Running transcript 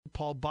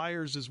Paul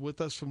Byers is with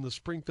us from the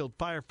Springfield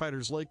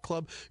Firefighters Lake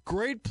Club.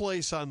 Great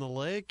place on the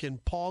lake.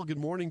 And Paul, good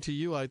morning to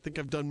you. I think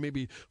I've done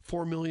maybe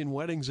 4 million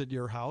weddings at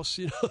your house.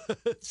 And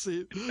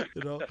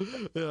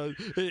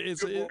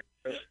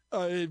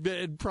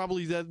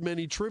probably that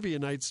many trivia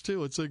nights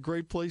too. It's a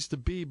great place to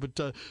be. But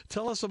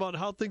tell us about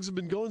how things have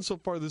been going so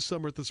far this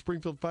summer at the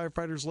Springfield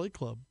Firefighters Lake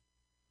Club.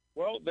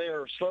 Well, they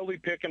are slowly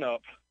picking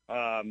up.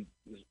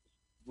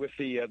 With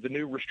the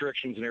new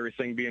restrictions and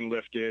everything being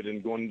lifted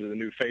and going into the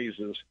new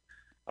phases,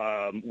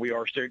 we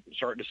are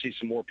starting to see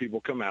some more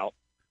people come out.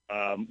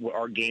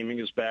 Our gaming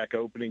is back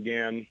open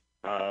again.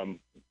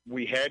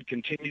 We had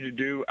continued to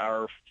do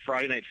our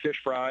Friday night fish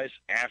fries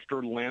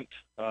after Lent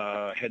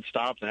had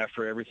stopped and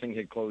after everything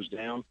had closed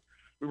down.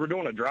 We were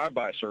doing a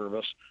drive-by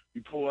service.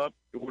 You pull up,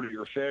 you order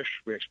your fish.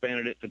 We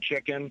expanded it to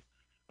chicken.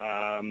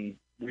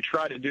 We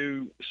try to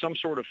do some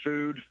sort of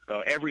food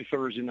every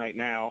Thursday night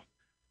now.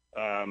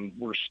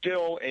 We're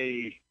still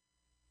a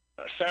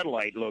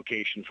satellite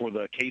location for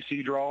the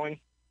KC drawing,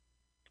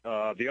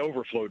 the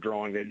overflow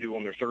drawing they do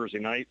on their Thursday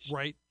nights.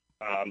 Right.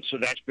 So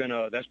that's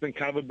been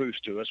kind of a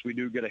boost to us. We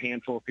do get a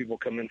handful of people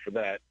come in for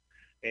that,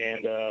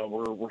 and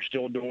we're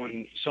still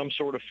doing some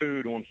sort of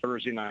food on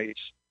Thursday nights.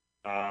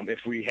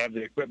 If we have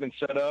the equipment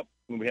set up,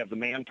 when we have the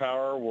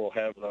manpower, we'll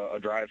have a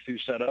drive-through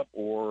set up,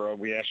 or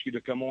we ask you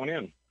to come on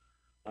in.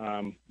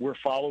 We're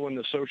following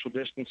the social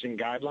distancing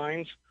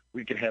guidelines.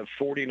 We can have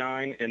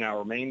 49 in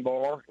our main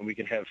bar, and we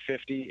can have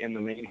 50 in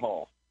the main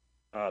hall.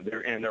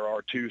 There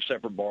are 2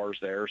 separate bars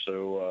there,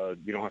 so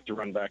you don't have to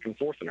run back and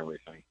forth and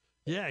everything.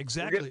 Yeah,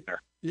 exactly.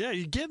 Yeah,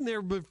 you're getting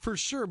there, but for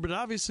sure. But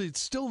obviously,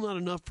 it's still not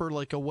enough for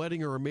like a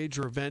wedding or a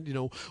major event.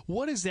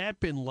 What has that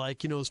been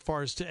like? As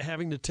far as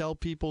having to tell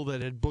people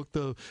that had booked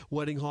the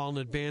wedding hall in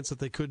advance that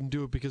they couldn't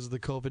do it because of the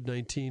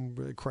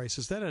COVID-19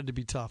 crisis. That had to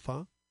be tough,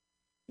 huh?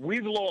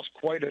 We've lost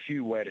quite a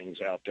few weddings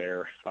out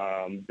there.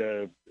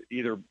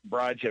 Either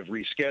brides have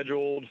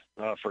rescheduled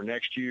for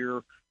next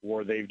year,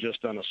 or they've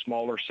just done a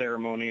smaller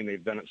ceremony and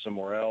they've done it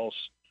somewhere else.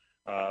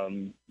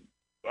 I'd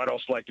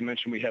also like to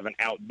mention we have an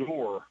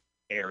outdoor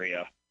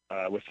area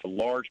with a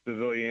large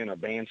pavilion, a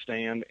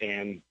bandstand,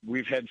 and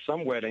we've had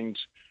some weddings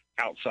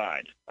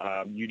outside.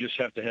 You just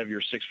have to have your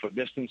 6-foot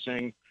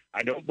distancing.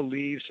 I don't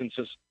believe, since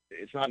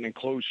it's not an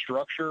enclosed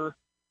structure,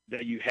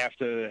 that you have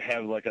to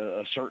have like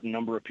a certain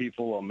number of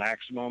people, a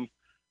maximum.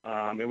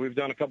 And we've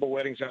done a couple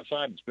weddings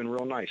outside. It's been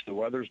real nice. The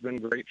weather's been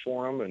great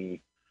for them, and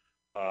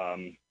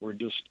we're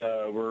just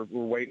we're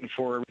waiting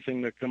for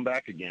everything to come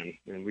back again,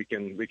 and we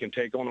can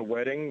take on a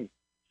wedding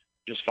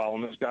just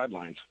following those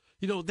guidelines.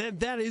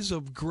 That is a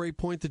great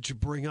point that you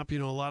bring up. A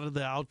lot of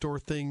the outdoor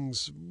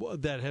things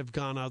that have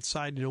gone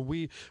outside,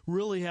 we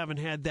really haven't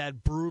had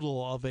that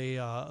brutal of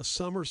a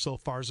summer so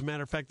far. As a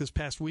matter of fact, this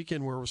past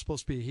weekend where it was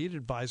supposed to be a heat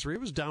advisory, it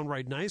was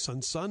downright nice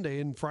on Sunday,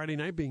 and Friday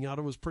night being out,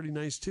 it was pretty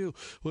nice too.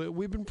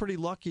 We've been pretty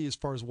lucky as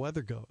far as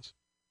weather goes.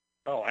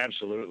 Oh,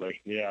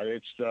 absolutely. Yeah,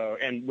 it's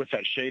and with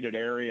that shaded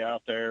area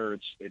out there,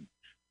 it's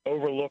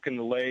overlooking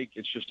the lake.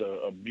 It's just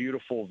a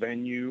beautiful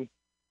venue.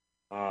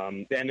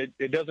 And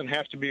it doesn't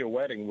have to be a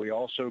wedding. We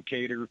also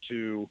cater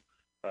to,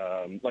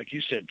 like you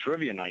said,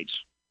 trivia nights.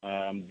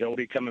 They'll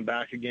be coming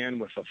back again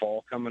with the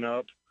fall coming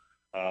up.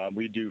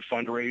 We do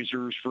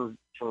fundraisers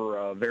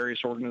for various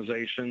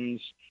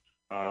organizations.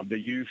 The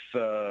youth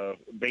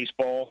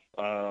baseball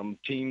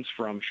teams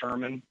from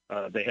Sherman,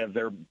 they have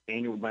their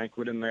annual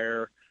banquet in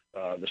there.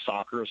 The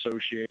Soccer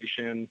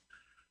Association.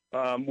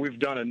 We've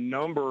done a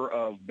number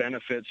of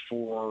benefits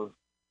for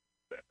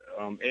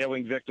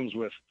ailing victims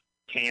with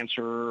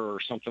cancer or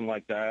something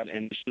like that,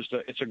 and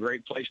it's a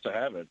great place to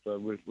have it.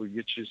 We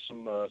get you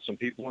some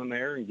people in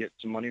there and get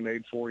some money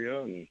made for you,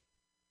 and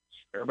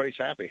everybody's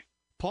happy.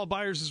 Paul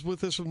Byers is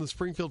with us from the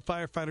Springfield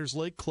Firefighters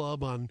Lake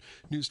Club on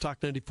News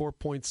Talk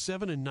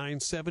 94.7 and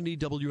 970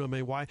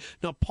 WMAY.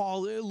 Now,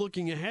 Paul,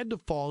 looking ahead to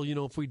fall,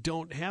 if we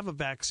don't have a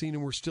vaccine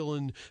and we're still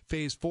in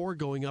phase 4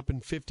 going up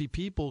in 50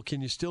 people, can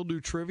you still do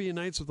trivia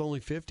nights with only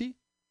 50?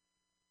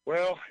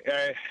 Well,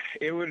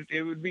 it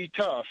would be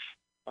tough.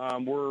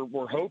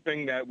 We're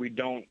hoping that we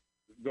don't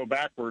go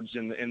backwards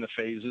in the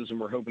phases, and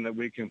we're hoping that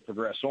we can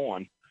progress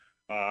on.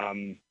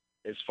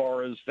 As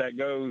far as that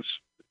goes,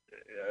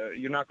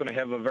 you're not going to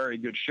have a very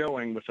good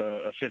showing with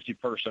a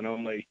 50-person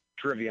only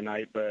trivia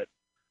night, but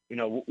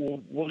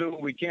we'll do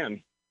what we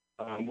can.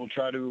 We'll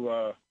try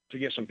to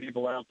get some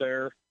people out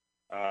there.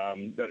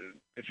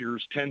 If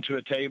there's 10 to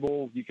a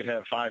table, you could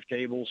have 5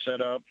 tables set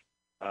up.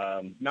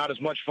 Not as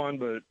much fun,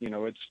 but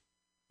you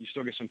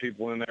still get some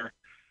people in there.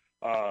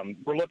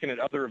 We're looking at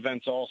other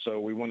events also.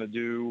 We want to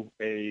do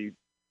a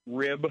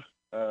rib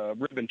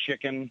and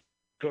chicken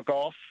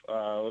cook-off.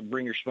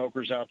 Bring your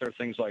smokers out there,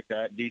 things like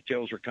that.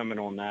 Details are coming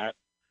on that.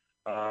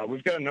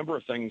 We've got a number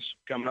of things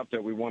coming up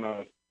that we want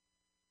to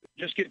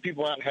just get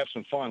people out and have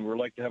some fun. We'd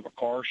like to have a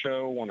car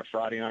show on a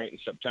Friday night in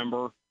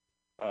September.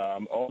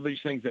 All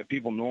these things that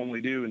people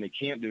normally do and they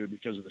can't do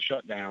because of the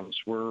shutdowns,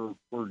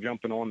 we're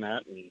jumping on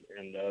that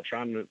and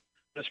trying to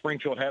let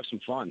Springfield have some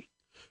fun.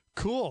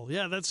 Cool.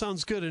 Yeah, that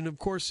sounds good. And of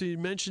course, you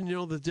mentioned,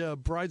 that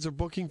brides are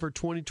booking for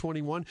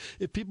 2021.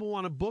 If people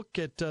want to book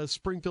at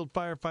Springfield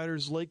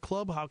Firefighters Lake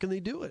Club, how can they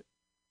do it?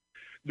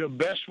 The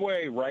best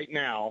way right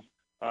now,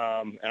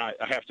 and I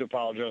have to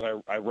apologize,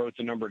 I wrote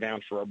the number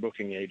down for our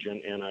booking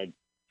agent, and I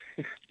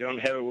don't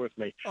have it with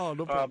me. Oh,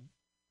 no problem.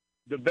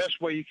 The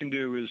best way you can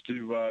do is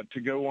to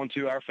go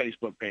onto our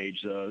Facebook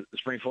page, the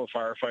Springfield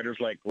Firefighters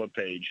Lake Club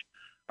page,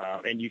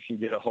 and you can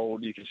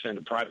you can send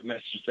a private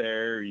message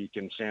there. You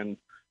can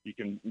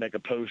make a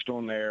post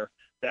on there.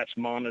 That's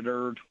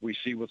monitored. We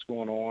see what's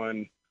going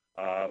on.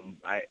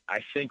 I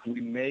think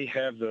we may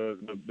have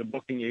the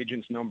booking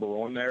agent's number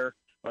on there.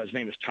 His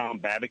name is Tom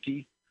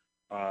Babicky.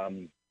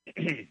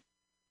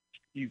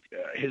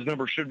 His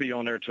number should be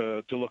on there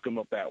to look him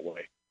up that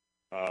way.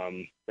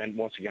 And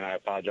once again, I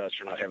apologize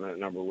for not having that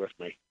number with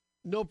me.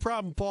 No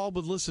problem, Paul.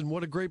 But listen,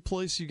 what a great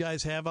place you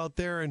guys have out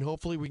there, and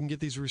hopefully we can get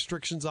these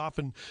restrictions off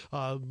and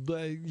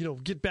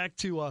get back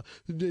to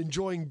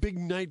enjoying big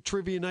night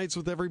trivia nights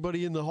with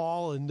everybody in the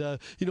hall. And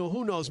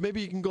who knows?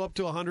 Maybe you can go up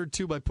to 100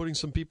 too by putting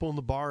some people in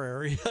the bar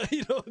area.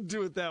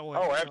 Do it that way.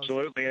 Oh,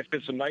 absolutely. If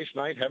it's a nice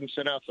night, have them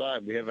sit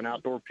outside. We have an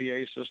outdoor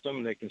PA system,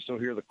 and they can still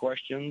hear the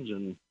questions.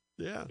 And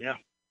yeah,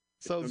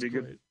 sounds great.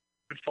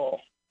 Good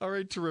fall. All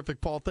right,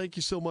 terrific, Paul. Thank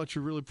you so much.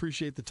 We really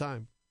appreciate the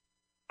time.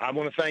 I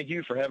want to thank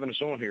you for having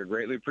us on here.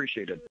 Greatly appreciated.